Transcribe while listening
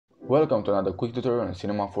Welcome to another quick tutorial on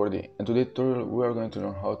Cinema 4D. In today's tutorial we are going to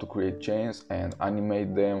learn how to create chains and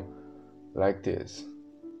animate them like this,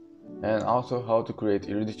 and also how to create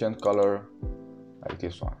iridescent color like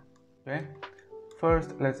this one. Okay,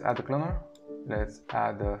 first let's add the cloner, let's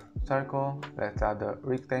add the circle, let's add the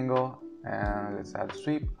rectangle, and let's add the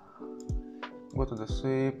sweep. Go to the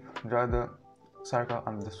sweep, drag the circle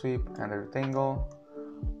under the sweep and the rectangle,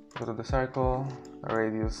 go to the circle,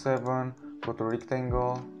 radius 7, go to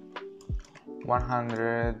rectangle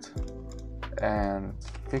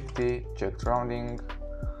 150, check rounding,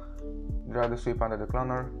 drag the sweep under the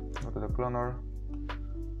cloner, go to the cloner,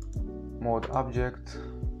 mode object,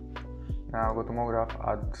 now go to mode graph,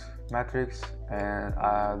 add matrix and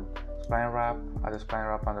add spline wrap, add the spline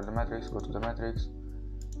wrap under the matrix, go to the matrix,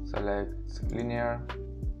 select linear,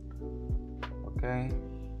 okay,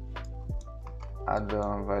 add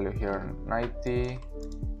the value here 90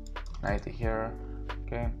 here,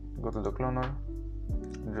 okay, go to the cloner,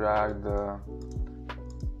 drag the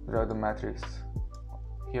matrix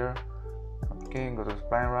here, okay, go to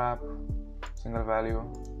spline wrap, single value,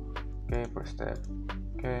 okay, per step,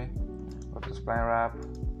 okay, go to spline wrap,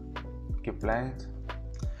 keep length.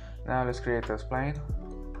 Now let's create a spline,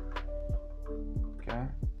 okay,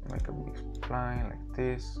 make a big spline like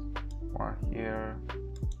this, one here,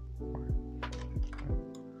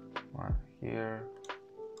 one here,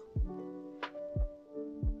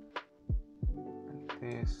 like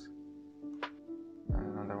this, and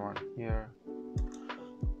another one here,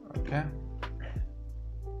 okay.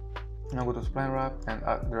 Now go to spline wrap and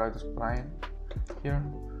drag the spline here,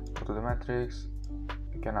 go to the matrix,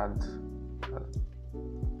 you can add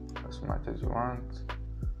as much as you want,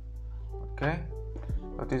 okay.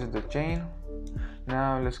 So this is the chain.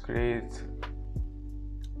 Now let's create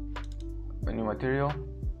a new material.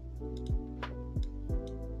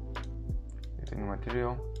 Go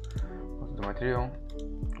to the material,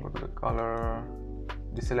 go to the color,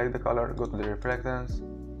 deselect the color, go to the reflectance,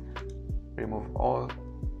 remove all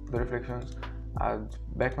the reflections, add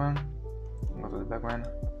backman, go to the backman,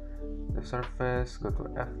 the surface, go to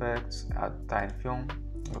effects, add tine film,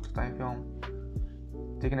 go to tine film,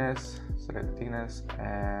 thickness, select thickness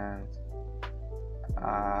and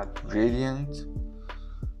add gradient,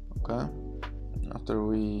 okay. After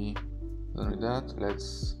we done with that,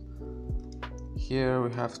 let's, here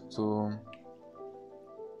we have to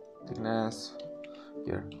thickness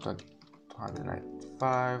here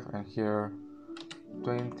 295 and here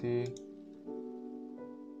 20,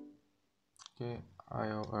 okay,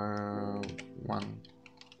 IOR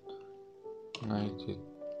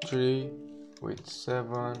 193 with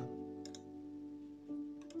 7.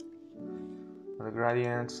 For the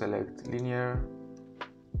gradient, select linear,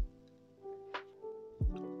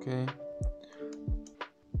 okay,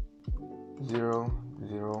 0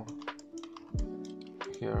 0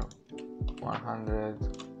 here 100,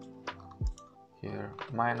 here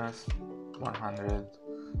minus 100,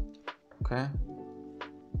 okay.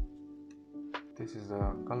 This is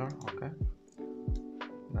the color, okay.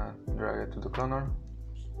 Now drag it to the cloner.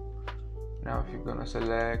 Now if you're gonna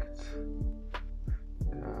select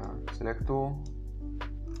tool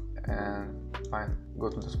and go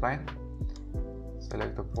to the spline,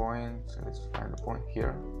 select the point, so let's find the point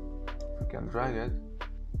here. If you can drag it,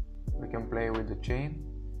 we can play with the chain.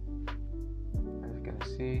 As you can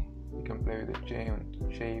see, you can play with the chain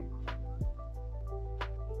shape,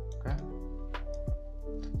 okay.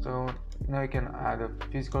 So now you can add a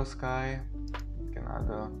physical sky, you can add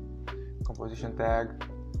a composition tag,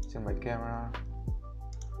 send by camera,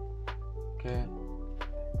 okay.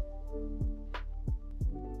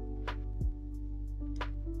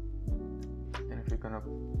 And if you're gonna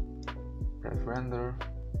press render,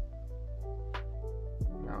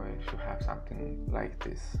 now you should have something like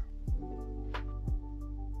this.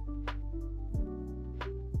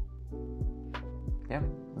 Yeah,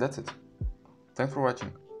 that's it. Thanks for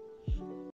watching.